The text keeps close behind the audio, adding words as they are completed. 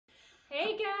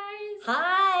Hey guys!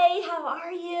 Hi, how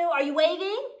are you? Are you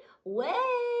waving? Wave!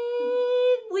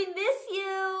 We miss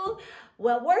you!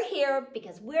 Well, we're here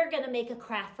because we're going to make a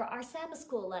craft for our Sabbath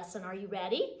school lesson. Are you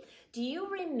ready? Do you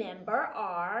remember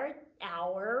our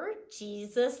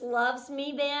Jesus Loves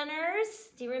Me banners?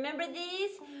 Do you remember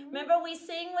these? Remember we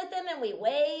sing with them and we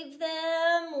wave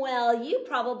them? Well, you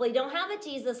probably don't have a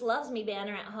Jesus Loves Me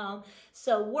banner at home,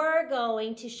 so we're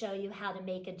going to show you how to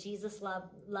make a Jesus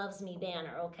Loves Me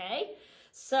banner, okay?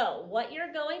 So what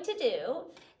you're going to do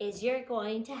is you're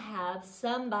going to have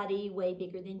somebody way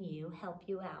bigger than you help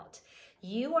you out.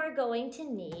 You are going to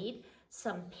need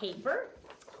some paper,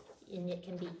 and it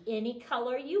can be any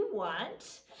color you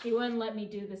want. She wouldn't let me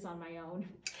do this on my own.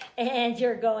 And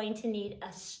you're going to need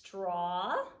a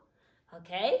straw,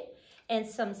 okay? And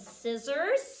some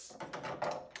scissors,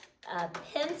 a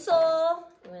pencil.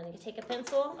 You want to take a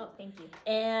pencil? Oh, thank you.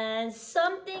 And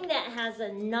something that has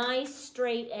a nice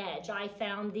straight edge. I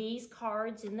found these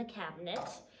cards in the cabinet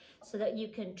so that you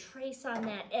can trace on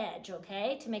that edge,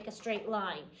 okay, to make a straight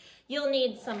line. You'll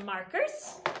need some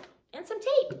markers and some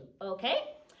tape,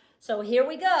 okay? So here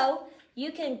we go.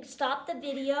 You can stop the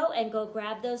video and go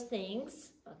grab those things,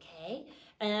 okay?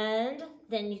 And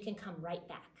then you can come right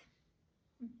back.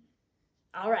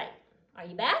 All right, are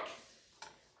you back?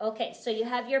 Okay, so you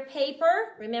have your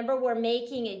paper. Remember, we're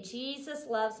making a Jesus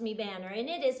Loves Me banner, and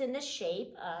it is in the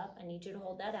shape of, I need you to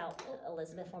hold that out,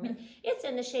 Elizabeth, for me. It's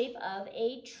in the shape of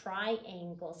a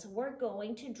triangle. So we're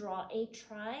going to draw a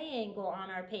triangle on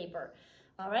our paper.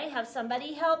 All right, have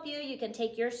somebody help you. You can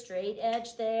take your straight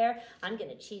edge there. I'm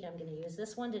gonna cheat, I'm gonna use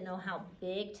this one to know how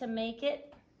big to make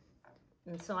it.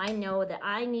 And so I know that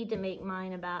I need to make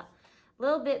mine about a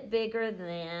little bit bigger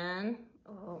than,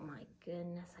 oh my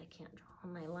goodness, I can't draw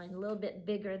on my line, a little bit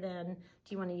bigger than, do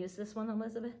you want to use this one,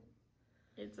 Elizabeth?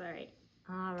 It's all right.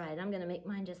 All right, I'm going to make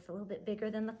mine just a little bit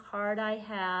bigger than the card I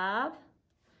have.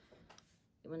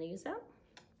 You want to use that?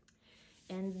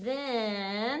 And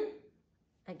then,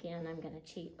 again, I'm going to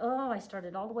cheat. Oh, I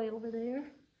started all the way over there.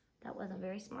 That wasn't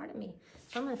very smart of me.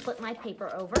 So I'm going to flip my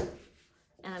paper over,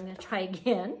 and I'm going to try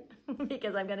again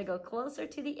because I'm going to go closer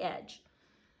to the edge.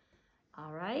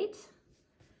 All right.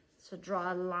 So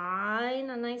draw a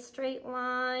line, a nice straight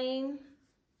line.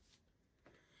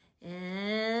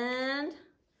 And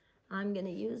I'm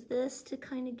gonna use this to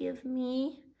kind of give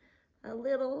me a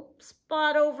little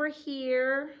spot over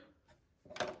here.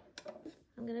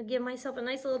 I'm gonna give myself a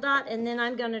nice little dot, and then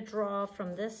I'm gonna draw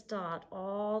from this dot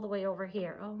all the way over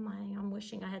here. Oh my, I'm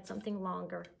wishing I had something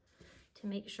longer to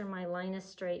make sure my line is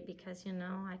straight, because you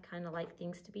know, I kind of like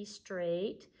things to be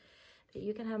straight. But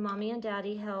you can have mommy and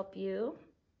daddy help you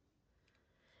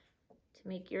to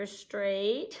make yours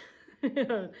straight.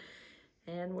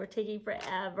 And we're taking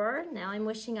forever. Now I'm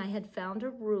wishing I had found a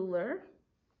ruler,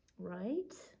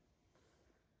 right?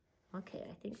 Okay,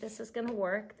 I think this is gonna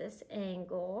work, this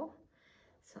angle.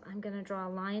 So I'm gonna draw a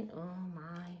line, oh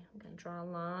my, I'm gonna draw a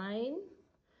line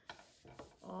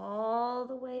all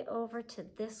the way over to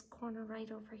this corner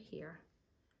right over here.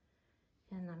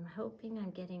 And I'm hoping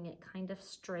I'm getting it kind of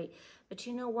straight. But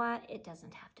you know what? It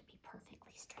doesn't have to be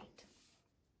perfectly straight.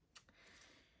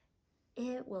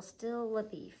 It will still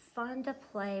be fun to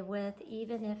play with,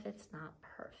 even if it's not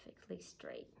perfectly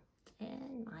straight.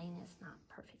 And mine is not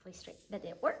perfectly straight, but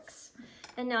it works.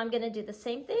 And now I'm gonna do the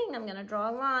same thing. I'm gonna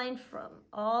draw a line from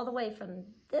all the way from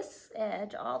this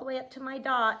edge, all the way up to my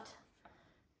dot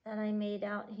that I made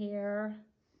out here.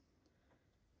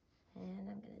 And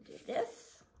I'm gonna do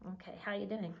this. Okay, how you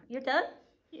doing? You're done?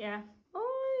 Yeah.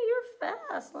 Oh, you're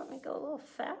fast. Let me go a little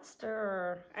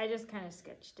faster. I just kind of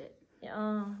sketched it.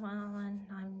 Oh, well, and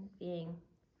I'm being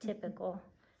typical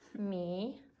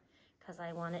me, because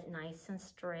I want it nice and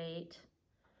straight,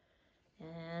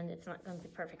 and it's not going to be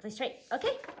perfectly straight.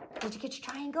 Okay, did you get your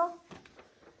triangle?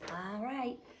 All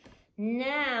right,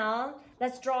 now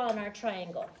let's draw on our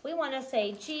triangle. We want to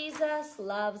say, Jesus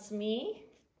loves me.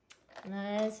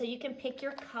 So you can pick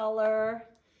your color.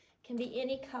 It can be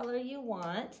any color you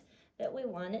want, but we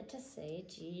want it to say,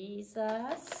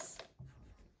 Jesus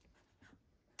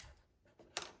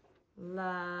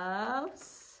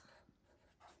loves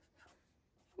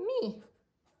me.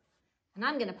 And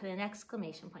I'm gonna put an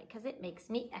exclamation point because it makes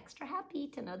me extra happy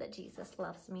to know that Jesus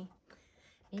loves me.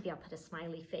 Maybe I'll put a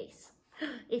smiley face.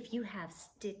 If you have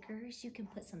stickers, you can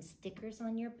put some stickers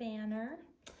on your banner.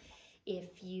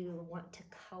 If you want to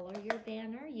color your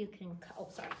banner, you can,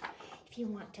 if you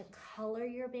want to color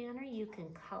your banner, you can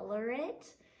color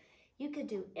it. You could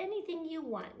do anything you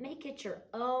want. Make it your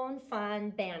own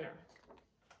fun banner.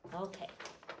 Okay,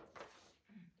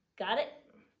 got it?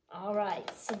 All right,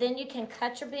 so then you can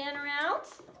cut your banner out.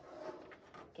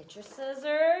 Get your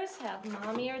scissors. Have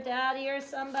mommy or daddy or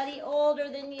somebody older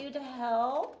than you to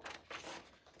help.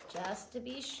 Just to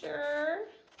be sure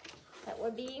that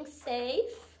we're being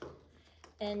safe.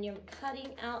 And you're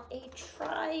cutting out a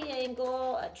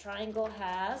triangle. A triangle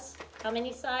has how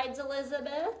many sides,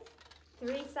 Elizabeth?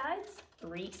 3 sides?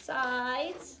 3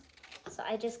 sides. So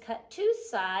I just cut 2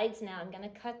 sides. Now I'm going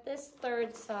to cut this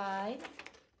 3rd side.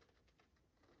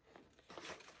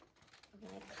 I'm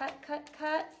going to cut, cut,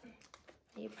 cut.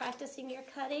 Are you practicing your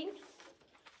cutting?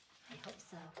 I hope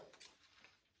so.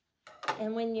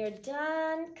 And when you're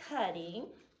done cutting,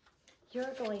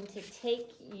 you're going to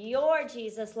take your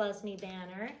Jesus Loves Me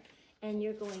banner and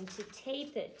you're going to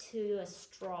tape it to a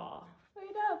straw.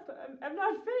 Wait up, I'm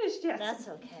not finished yet. That's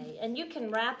okay. And you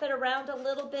can wrap it around a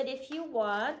little bit if you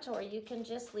want, or you can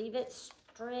just leave it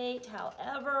straight,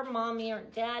 however mommy or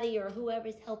daddy or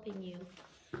whoever's helping you.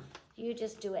 You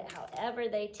just do it however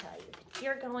they tell you.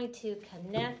 You're going to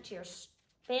connect your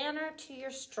banner to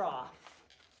your straw.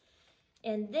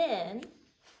 And then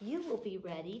you will be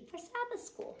ready for Sabbath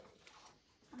school.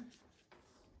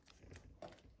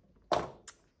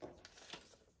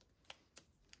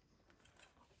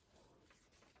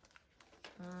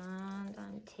 And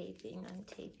I'm taping.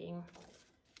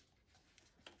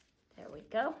 There we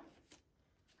go.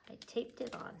 I taped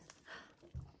it on.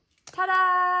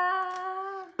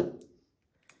 Ta-da!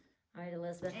 All right,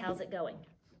 Elizabeth, how's it going?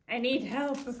 I need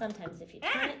help. Sometimes if you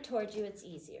turn it towards you, it's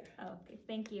easier. Okay,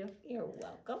 thank you. You're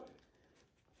welcome.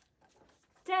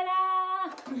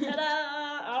 Ta-da!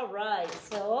 Ta-da! All right,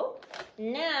 so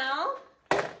now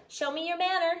show me your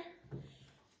banner.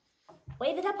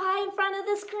 Wave it up high in front of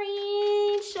the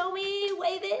screen. Show me,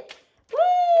 wave it.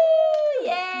 Woo!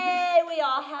 Yay! We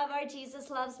all have our Jesus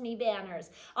Loves Me banners.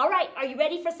 All right, are you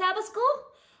ready for Sabbath school?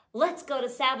 Let's go to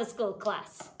Sabbath school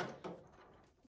class.